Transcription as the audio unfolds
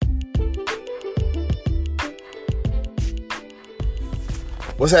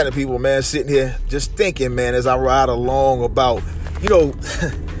What's happening, people, man? Sitting here just thinking, man, as I ride along about, you know,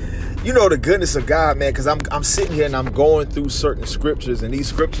 the goodness of God, man, because I'm sitting here and I'm going through certain scriptures, and these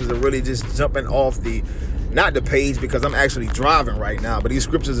scriptures are really just jumping off not the page, because I'm actually driving right now, but these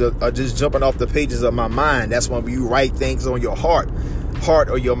scriptures are just jumping off the pages of my mind. That's when you write things on your heart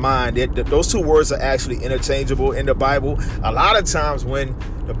or your mind. Those two words are actually interchangeable in the Bible. A lot of times when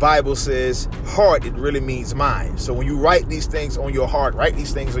the Bible says heart, it really means mind. So when you write these things on your heart, write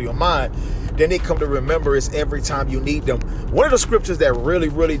these things on your mind, then they come to remembrance every time you need them. One of the scriptures that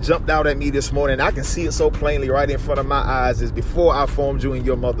really jumped out at me this morning, I can see it so plainly right in front of my eyes, is before I formed you in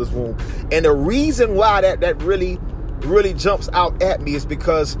your mother's womb. And the reason why that really jumps out at me is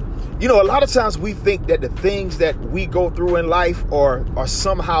because, a lot of times we think that the things that we go through in life are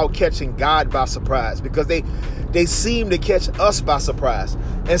somehow catching God by surprise, because they seem to catch us by surprise.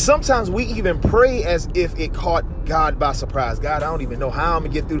 And sometimes we even pray as if it caught God by surprise. God, I don't even know how I'm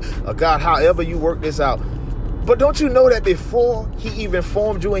going to get through. God, however you work this out. But don't you know that before he even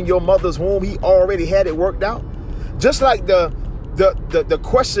formed you in your mother's womb, he already had it worked out? Just like the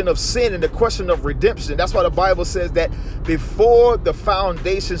question of sin and the question of redemption. That's why the Bible says that before the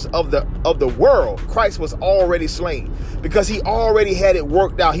foundations of the world, Christ was already slain, because he already had it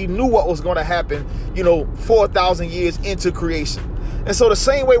worked out. He knew what was going to happen, 4,000 years into creation. And so the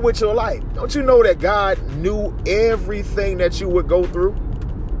same way with your life, don't you know that God knew everything that you would go through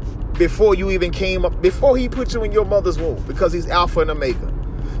before you even came up, before he put you in your mother's womb, because he's Alpha and Omega.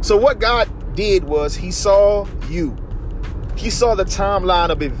 So what God did was he saw you. He saw the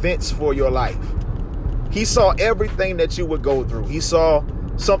timeline of events for your life. He saw everything that you would go through. He saw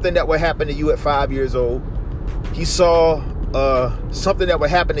something that would happen to you at 5 years old. He saw something that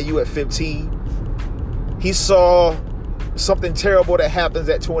would happen to you at 15. He saw something terrible that happens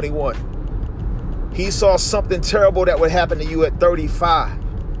at 21. He saw something terrible that would happen to you at 35.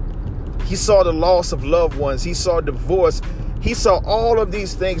 He saw the loss of loved ones. He saw divorce. He saw all of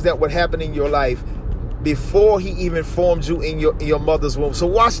these things that would happen in your life before he even formed you in your mother's womb. So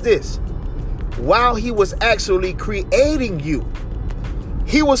watch this. While he was actually creating you,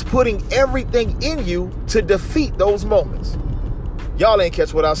 he was putting everything in you to defeat those moments. Y'all ain't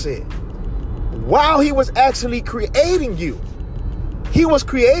catch what I said. While he was actually creating you, he was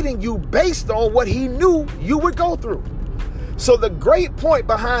creating you based on what he knew you would go through. So the great point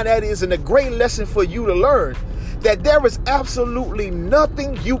behind that is, and a great lesson for you to learn, that there is absolutely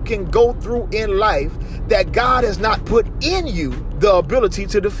nothing you can go through in life that God has not put in you the ability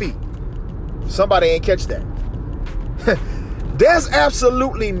to defeat. Somebody ain't catch that. There's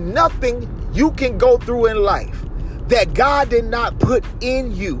absolutely nothing you can go through in life that God did not put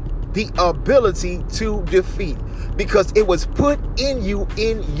in you the ability to defeat, because it was put in you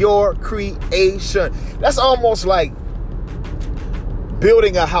in your creation. That's almost like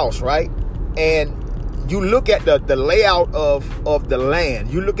building a house, right? And you look at the layout of the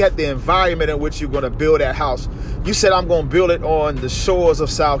land. You look at the environment in which you're going to build that house. You said, I'm going to build it on the shores of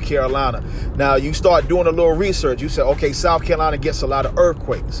South Carolina. Now, you start doing a little research. You say, okay, South Carolina gets a lot of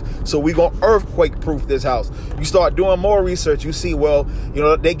earthquakes, so we're going to earthquake-proof this house. You start doing more research. You see, well,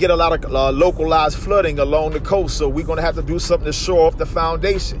 they get a lot of localized flooding along the coast, so we're going to have to do something to shore up the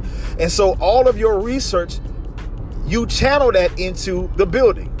foundation. And so all of your research, you channel that into the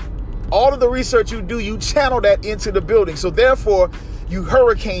building. All of the research you do, you channel that into the building. So therefore, you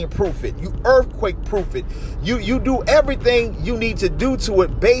hurricane proof it, you earthquake proof it. You do everything you need to do to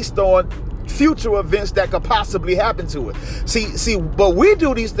it based on future events that could possibly happen to it. See, but we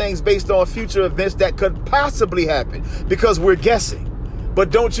do these things based on future events that could possibly happen because we're guessing. But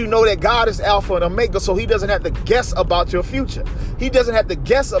don't you know that God is Alpha and Omega, so he doesn't have to guess about your future. He doesn't have to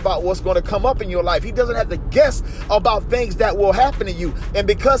guess about what's going to come up in your life. He doesn't have to guess about things that will happen to you. And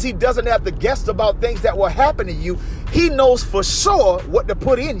because he doesn't have to guess about things that will happen to you, he knows for sure what to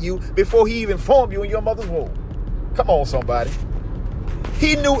put in you before he even formed you in your mother's womb. Come on, somebody.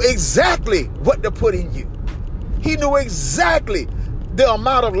 He knew exactly what to put in you. He knew exactly the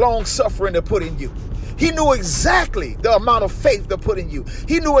amount of long suffering to put in you. He knew exactly the amount of faith to put in you.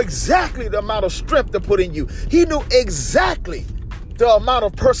 He knew exactly the amount of strength to put in you. He knew exactly the amount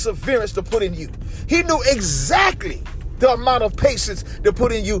of perseverance to put in you. He knew exactly the amount of patience to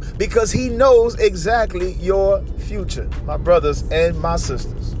put in you, because he knows exactly your future, my brothers and my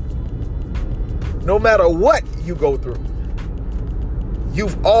sisters. No matter what you go through,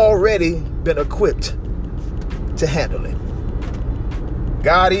 you've already been equipped to handle it.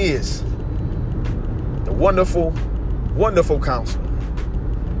 God is the wonderful, wonderful counselor.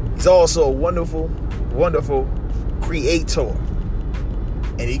 He's also a wonderful, wonderful creator.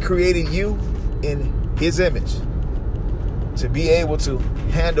 And he created you in his image. to be able to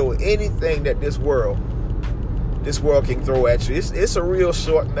handle anything that this world can throw at you. It's a real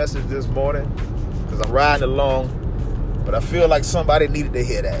short message this morning because I'm riding along, but I feel like somebody needed to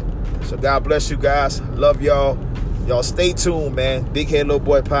hear that. So God bless you guys. Love y'all. Y'all stay tuned, man. Big Head Little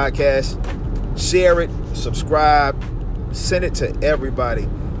Boy Podcast. Share it, subscribe, send it to everybody.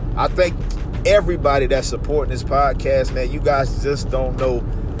 I thank everybody that's supporting this podcast, man. You guys just don't know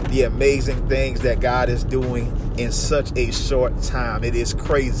the amazing things that God is doing in such a short time. It is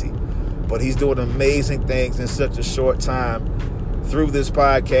crazy. But he's doing amazing things in such a short time through this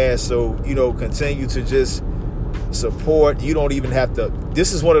podcast. So, continue to just support. You don't even have to.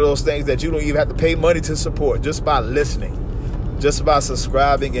 This is one of those things that you don't even have to pay money to support, just by listening, just by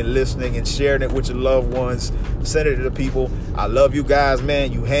subscribing and listening and sharing it with your loved ones. Send it to the people. I love you guys,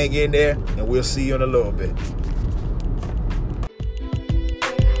 man. You hang in there, and we'll see you in a little bit.